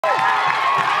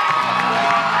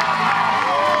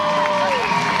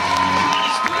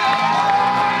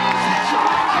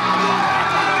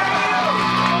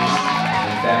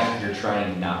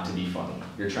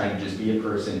trying to just be a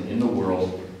person in the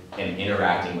world and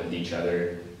interacting with each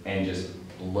other and just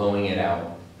blowing it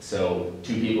out. So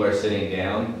 2 people are sitting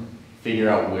down, figure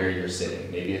out where you're sitting.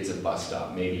 Maybe it's a bus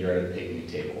stop, maybe you're at a picnic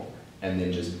table, and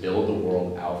then just build the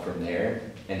world out from there,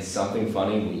 and something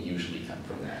funny will usually come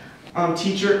from that.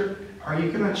 Teacher, are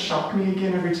you gonna shock me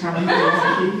again every time you go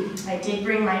on I did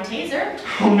bring my taser.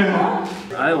 Oh no.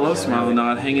 I love Smile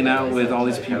Not, hanging out with all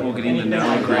these people, getting to know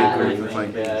a great group of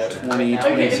like 20,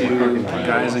 22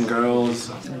 guys and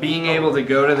girls. Being able to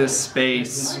go to this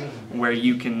space where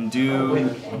you can do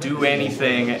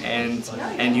anything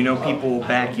and you know people will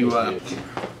back you up.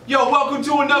 Yo, welcome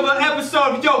to another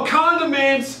episode of Yo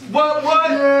Condiments. What?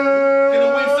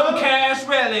 Gonna win some cash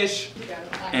relish.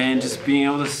 And just being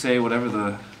able to say whatever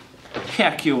the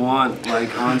heck you want,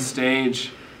 like on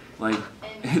stage, like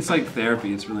it's like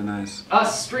therapy. It's really nice.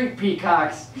 Us street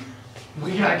peacocks,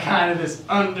 we got kind of this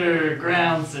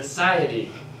underground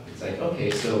society. It's like, okay,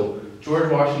 so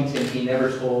George Washington, he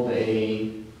never told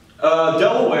a...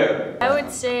 Delaware. I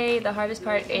would say the hardest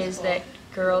part is that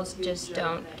girls just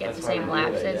don't get the same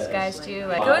laughs as guys do.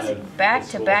 Like, it goes back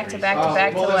to like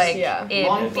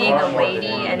it being a lady,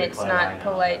 and it's not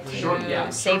polite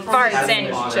to say farts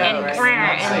and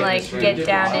like get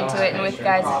down into it. And with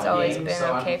guys, it's always been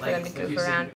okay for them to goof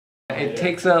around. It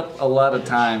takes up a lot of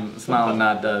time, Smile and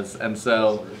Nod does, and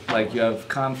so like you have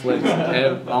conflicts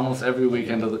almost every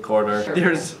weekend of the quarter.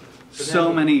 There's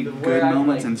so many good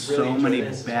moments and so many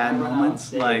bad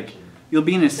moments. Like, you'll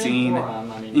be in a scene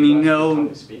and you know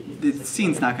the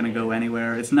scene's not going to go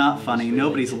anywhere. It's not funny.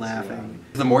 Nobody's laughing.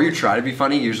 The more you try to be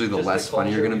funny, usually the less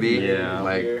funny you're going to be. Yeah.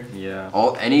 Like,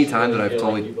 any time that I've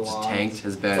totally just tanked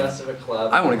has been,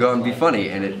 I want to go out and be funny,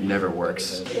 and it never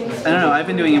works. I don't know, I've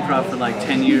been doing improv for like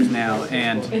 10 years now,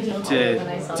 and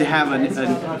to have a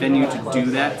venue to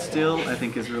do that still, I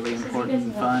think is really important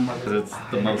and fun. It's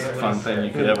the most fun thing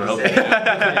you could ever hope for.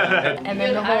 And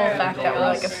then the whole fact that we're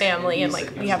like a family and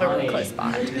like we have a really close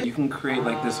bond. You can create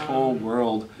like this whole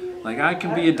world. Like, I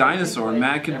could be a dinosaur,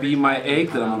 Matt could be my egg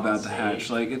that I'm about to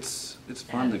hatch. Like, it's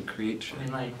fun to create shit.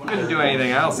 I couldn't do anything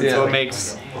else. It's what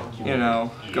makes, you know,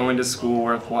 going to school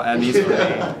worthwhile, at least for me.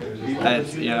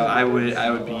 You know, I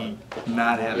would be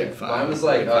not having fun. Mine was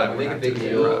like, make a big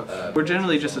deal. We're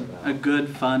generally just a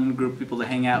good, fun group of people to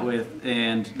hang out with,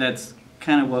 and that's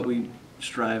kind of what we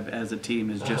strive as a team,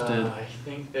 is just to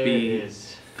be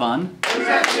fun.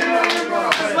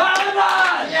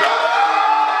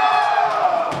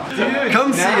 Dude,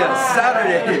 come see us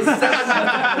Saturday.